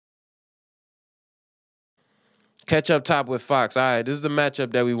Catch up top with Fox. All right, this is the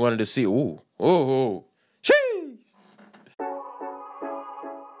matchup that we wanted to see. Ooh. Ooh. Sheesh.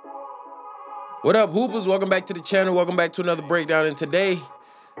 What up, Hoopers? Welcome back to the channel. Welcome back to another breakdown. And today,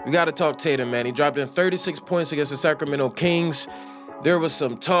 we got to talk Tatum, man. He dropped in 36 points against the Sacramento Kings. There was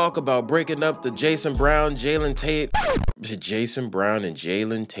some talk about breaking up the Jayson Brown and Jaylen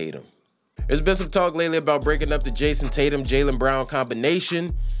Tatum. There's been some talk lately about breaking up the Jayson Tatum, Jaylen Brown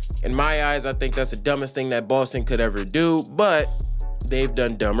combination. In my eyes, I think that's the dumbest thing that Boston could ever do, but they've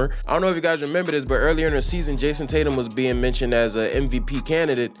done dumber. I don't know if you guys remember this, but earlier in the season, Jayson Tatum was being mentioned as an MVP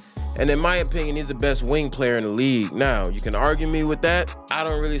candidate. And in my opinion, he's the best wing player in the league. Now, you can argue me with that. I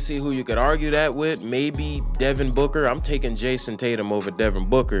don't really see who you could argue that with. Maybe Devin Booker. I'm taking Jayson Tatum over Devin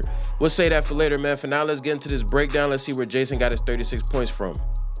Booker. We'll say that for later, man. For now, let's get into this breakdown. Let's see where Jayson got his 36 points from.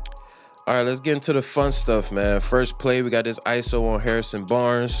 All right, let's get into the fun stuff, man. First play, we got this ISO on Harrison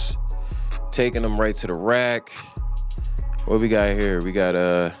Barnes. Taking him right to the rack. What we got here? We got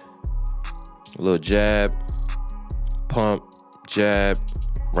a little jab, pump, jab,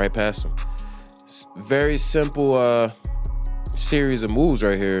 right past him. Very simple series of moves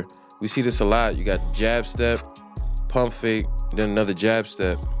right here. We see this a lot. You got jab step, pump fake, then another jab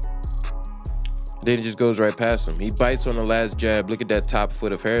step. Then it just goes right past him. He bites on the last jab. Look at that top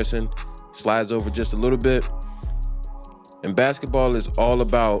foot of Harrison. Slides over just a little bit. And basketball is all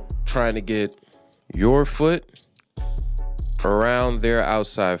about trying to get your foot around their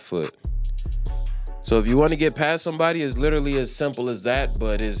outside foot. So if you want to get past somebody, it's literally as simple as that,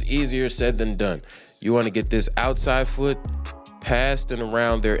 but it's easier said than done. You want to get this outside foot past and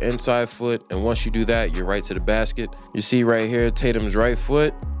around their inside foot, and once you do that, you're right to the basket. You see right here, Tatum's right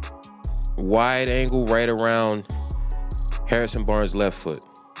foot, wide angle right around Harrison Barnes' left foot.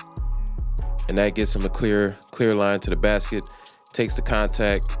 And that gets him a clear line to the basket. Takes the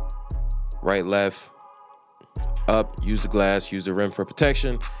contact, right, left, up, use the glass, use the rim for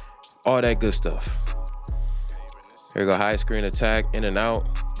protection, all that good stuff. Here we go, high screen attack, in and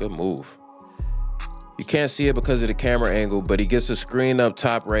out, good move. You can't see it because of the camera angle, but he gets a screen up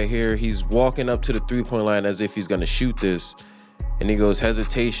top right here. He's walking up to the three-point line as if he's gonna shoot this, and he goes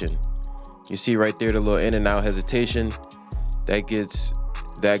hesitation. You see right there the little in and out hesitation. That gets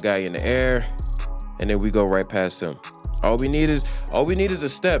that guy in the air, and then we go right past him. All we need is a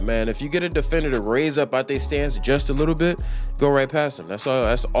step, man. If you get a defender to raise up out their stance just a little bit, go right past him. That's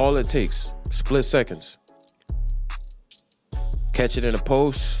all it takes. Split seconds. Catch it in the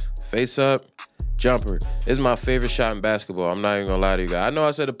post, face up, jumper. This is my favorite shot in basketball. I'm not even gonna lie to you guys. I know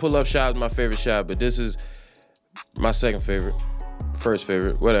I said the pull-up shot is my favorite shot, but this is my second favorite, first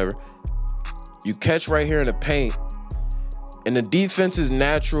favorite, whatever. You catch right here in the paint, and the defense's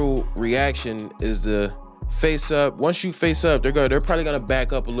natural reaction is the face up. Once you face up, they're probably gonna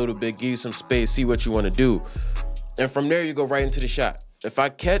back up a little bit, give you some space, see what you want to do, and from there you go right into the shot. If I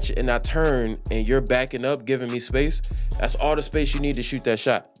catch and I turn and you're backing up, giving me space, that's all the space you need to shoot that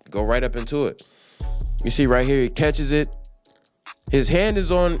shot. Go right up into it. You see right here, he catches it. His hand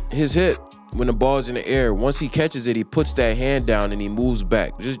is on his hip when the ball's in the air. Once he catches it, he puts that hand down and he moves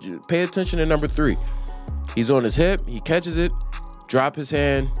back. Just pay attention to number 3. He's on his hip, he catches it, drop his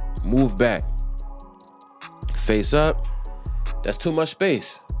hand, move back. Face up, that's too much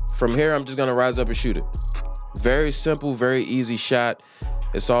space. From here, I'm just gonna rise up and shoot it. Very simple, very easy shot.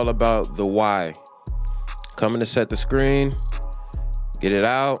 It's all about the why. Coming to set the screen, get it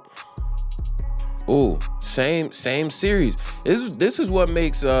out. Ooh, same series. This is what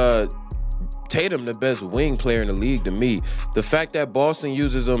makes Tatum the best wing player in the league to me. The fact that Boston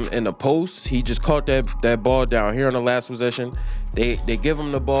uses him in the post, he just caught that ball down here on the last possession. They give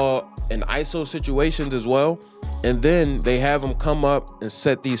him the ball in ISO situations as well, and then they have him come up and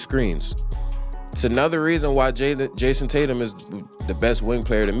set these screens. It's another reason why Jayson Tatum is the best wing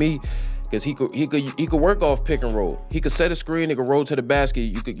player to me, because he could work off pick and roll. He could set a screen, he could roll to the basket,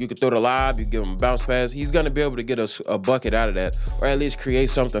 you could throw the lob, you give him a bounce pass. He's gonna be able to get a bucket out of that, or at least create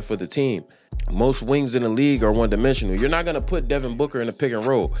something for the team. Most wings in the league are one-dimensional. You're not gonna put Devin Booker in a pick and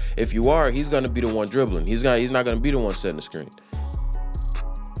roll. If you are, he's gonna be the one dribbling. He's not gonna be the one setting the screen.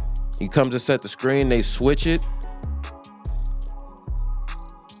 He comes to set the screen, they switch it.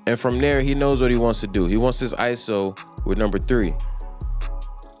 And from there, he knows what he wants to do. He wants this ISO with number 3.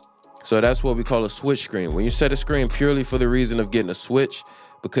 So that's what we call a switch screen. When you set a screen purely for the reason of getting a switch,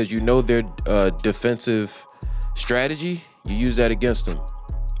 because you know their defensive strategy, you use that against them.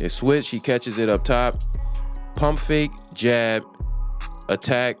 They switch, he catches it up top, pump fake, jab,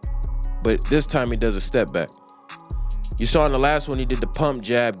 attack, but this time he does a step back. You saw in the last one, he did the pump,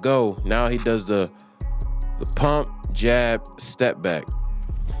 jab, go. Now he does the pump, jab, step back,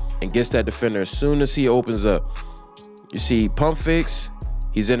 and gets that defender as soon as he opens up. You see pump fakes,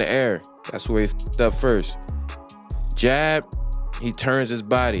 he's in the air. That's where he f***ed up first. Jab, he turns his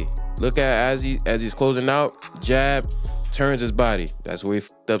body. Look at as he's closing out, jab, turns his body. That's where he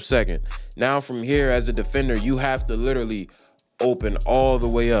f***ed up second. Now from here, as a defender, you have to literally open all the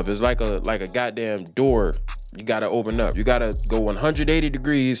way up. It's like a goddamn door. You gotta open up. You gotta go 180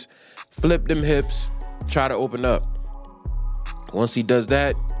 degrees, flip them hips, try to open up. Once he does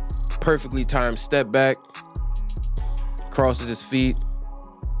that, perfectly timed step back, crosses his feet.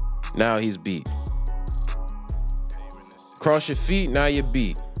 Now he's beat. Cross your feet, now you're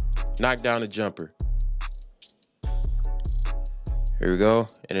beat. Knock down the jumper. Here we go.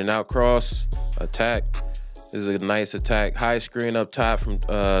 In and out cross, attack. This is a nice attack. High screen up top from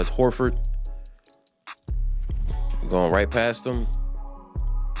Horford. Going right past him.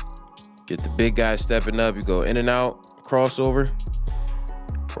 Get the big guy stepping up. You go in and out, crossover.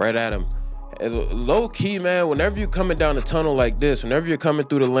 Right at him. Low key, man, whenever you're coming down the tunnel like this, whenever you're coming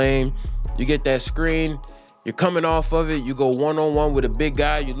through the lane, you get that screen, you're coming off of it, you go one-on-one with a big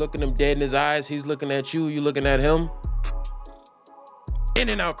guy, you're looking him dead in his eyes, he's looking at you, you're looking at him. In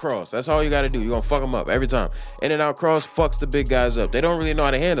and out cross. That's all you got to do. You're going to fuck them up every time. In and out cross fucks the big guys up. They don't really know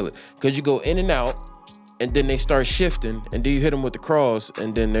how to handle it because you go in and out and then they start shifting and then you hit them with the cross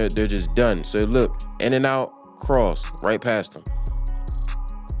and then they're just done. So look, in and out cross right past them.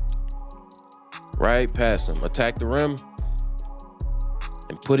 Right past him. Attack the rim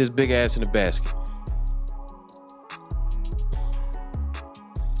and put his big ass in the basket.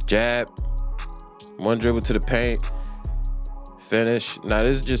 Jab. One dribble to the paint. Finish. Now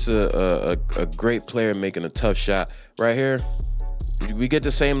this is just a great player making a tough shot. Right here, we get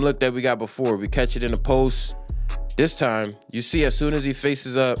the same look that we got before. We catch it in the post. This time, you see as soon as he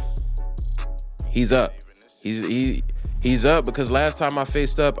faces up, he's up. He's up because last time I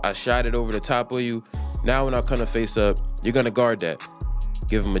faced up, I shot it over the top of you. Now when I come to face up, you're gonna guard that.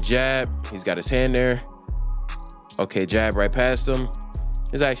 Give him a jab. He's got his hand there. Okay, jab right past him.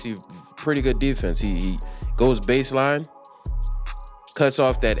 It's actually pretty good defense. He goes baseline. Cuts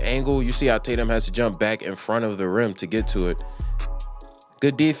off that angle. You see how Tatum has to jump back in front of the rim to get to it.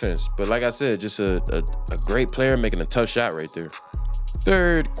 Good defense. But like I said, just a great player making a tough shot right there.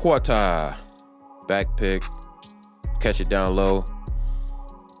 Third quarter. Back pick. Catch it down low.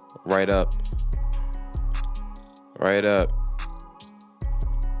 Right up. Right up.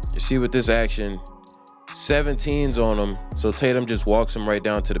 You see with this action, 17's on him. So Tatum just walks him right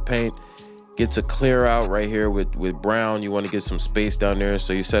down to the paint. Gets a clear out right here with Brown. You want to get some space down there,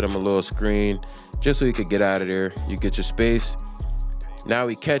 so you set him a little screen just so he could get out of there. You get your space. Now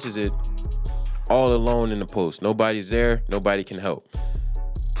he catches it all alone in the post. Nobody's there. Nobody can help.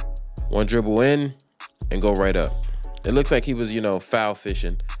 One dribble in and go right up. It looks like he was, foul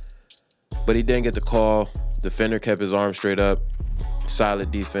fishing, but he didn't get the call. Defender kept his arm straight up.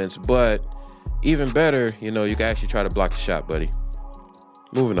 Solid defense, but even better, you can actually try to block the shot, buddy.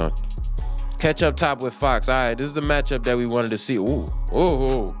 Moving on. Catch up top with Fox. All right, this is the matchup that we wanted to see. Ooh, ooh,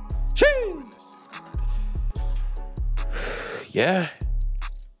 ooh. Chee! Yeah.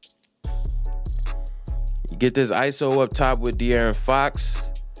 You get this ISO up top with De'Aaron Fox.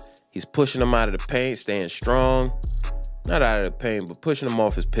 He's pushing him out of the paint, staying strong. Not out of the paint, but pushing him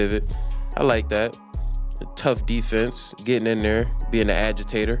off his pivot. I like that. A tough defense, getting in there, being an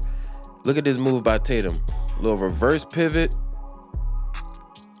agitator. Look at this move by Tatum. A little reverse pivot.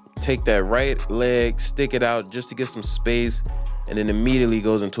 Take that right leg, stick it out just to get some space, and then immediately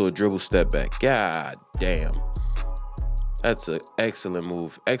goes into a dribble step back. God damn. That's an excellent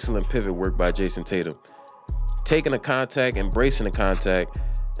move. Excellent pivot work by Jayson Tatum. Taking the contact, embracing the contact,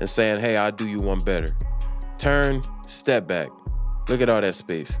 and saying, hey, I'll do you one better. Turn, step back. Look at all that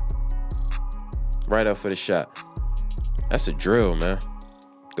space. Right up for the shot. That's a drill, man.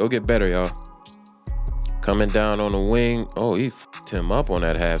 Go get better, y'all. Coming down on the wing. Oh, he f***ed him up on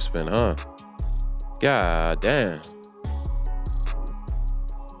that half spin, huh? God damn.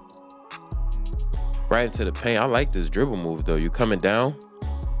 Right into the paint. I like this dribble move, though. You coming down,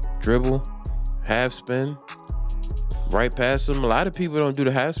 dribble, half spin, right past him. A lot of people don't do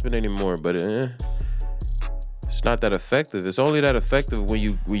the half spin anymore, but it's not that effective. It's only that effective when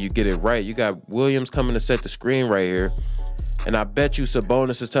you get it right. You got Williams coming to set the screen right here. And I bet you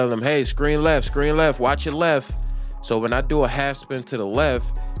Sabonis is telling him, hey, screen left, watch your left. So when I do a half spin to the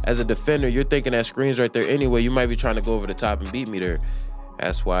left, as a defender, you're thinking that screen's right there anyway. You might be trying to go over the top and beat me there.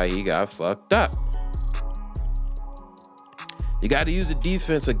 That's why he got fucked up. You got to use the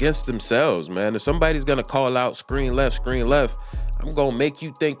defense against themselves, man. If somebody's going to call out screen left, I'm going to make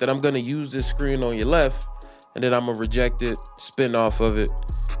you think that I'm going to use this screen on your left, and then I'm going to reject it, spin off of it,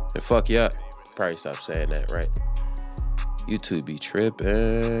 and fuck you up. Probably stop saying that, right? You two be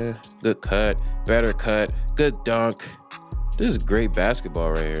tripping. Good cut, better cut, good dunk. This is great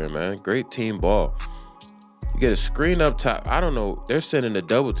basketball right here, man. Great team ball. You get a screen up top. I don't know. They're sending a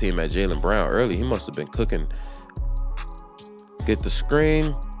double team at Jaylen Brown early. He must have been cooking. Get the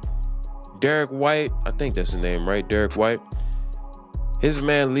screen. Derek White. I think that's his name, right? Derek White. His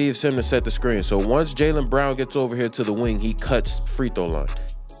man leaves him to set the screen. So once Jaylen Brown gets over here to the wing, he cuts free throw line.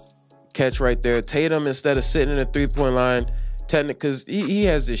 Catch right there. Tatum, instead of sitting in the three-point line, because he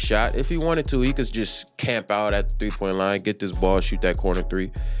has this shot. If he wanted to, he could just camp out at the three-point line, get this ball, shoot that corner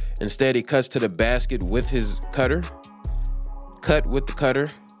three. Instead, he cuts to the basket with his cutter. Cut with the cutter.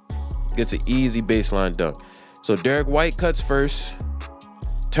 Gets an easy baseline dunk. So Derek White cuts first.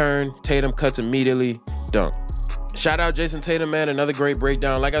 Turn. Tatum cuts immediately. Dunk. Shout out Jayson Tatum, man. Another great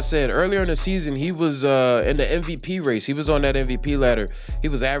breakdown. Like I said, earlier in the season, he was in the MVP race. He was on that MVP ladder. He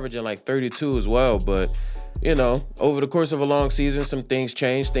was averaging like 32 as well. But, you know, over the course of a long season, some things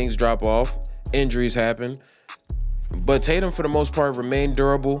change. Things drop off. Injuries happen. But Tatum, for the most part, remained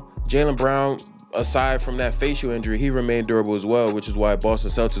durable. Jaylen Brown, aside from that facial injury, he remained durable as well, which is why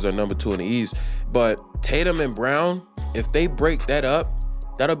Boston Celtics are number 2 in the East. But Tatum and Brown, if they break that up,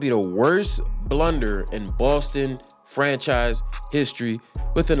 that'll be the worst blunder in Boston franchise history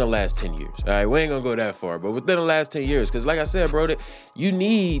within the last 10 years. All right, we ain't gonna go that far, but within the last 10 years. Because like I said, bro, you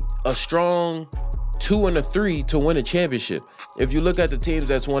need a strong 2 and a 3 to win a championship. If you look at the teams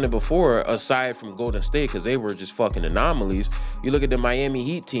that's won it before, aside from Golden State, because they were just fucking anomalies, you look at the Miami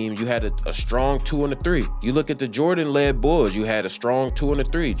Heat team, you had a strong 2 and a 3. You look at the Jordan-led Bulls, you had a strong 2 and a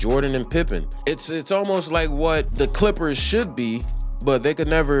 3, Jordan and Pippen. It's almost like what the Clippers should be, but they could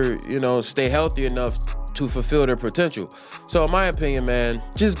never, you know, stay healthy enough to fulfill their potential. So in my opinion, man,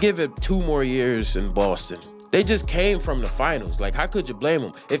 just give it 2 more years in Boston. They just came from the finals. Like, how could you blame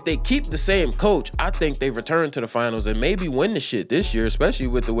them? If they keep the same coach, I think they return to the finals and maybe win the shit this year, especially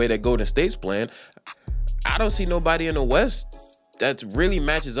with the way that Golden State's playing. I don't see nobody in the West that really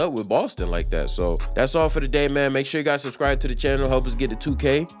matches up with Boston like that. So that's all for the day, man. Make sure you guys subscribe to the channel. Help us get to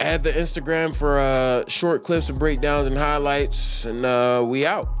 2K. Add the Instagram for short clips and breakdowns and highlights. And we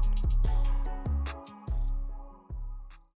out.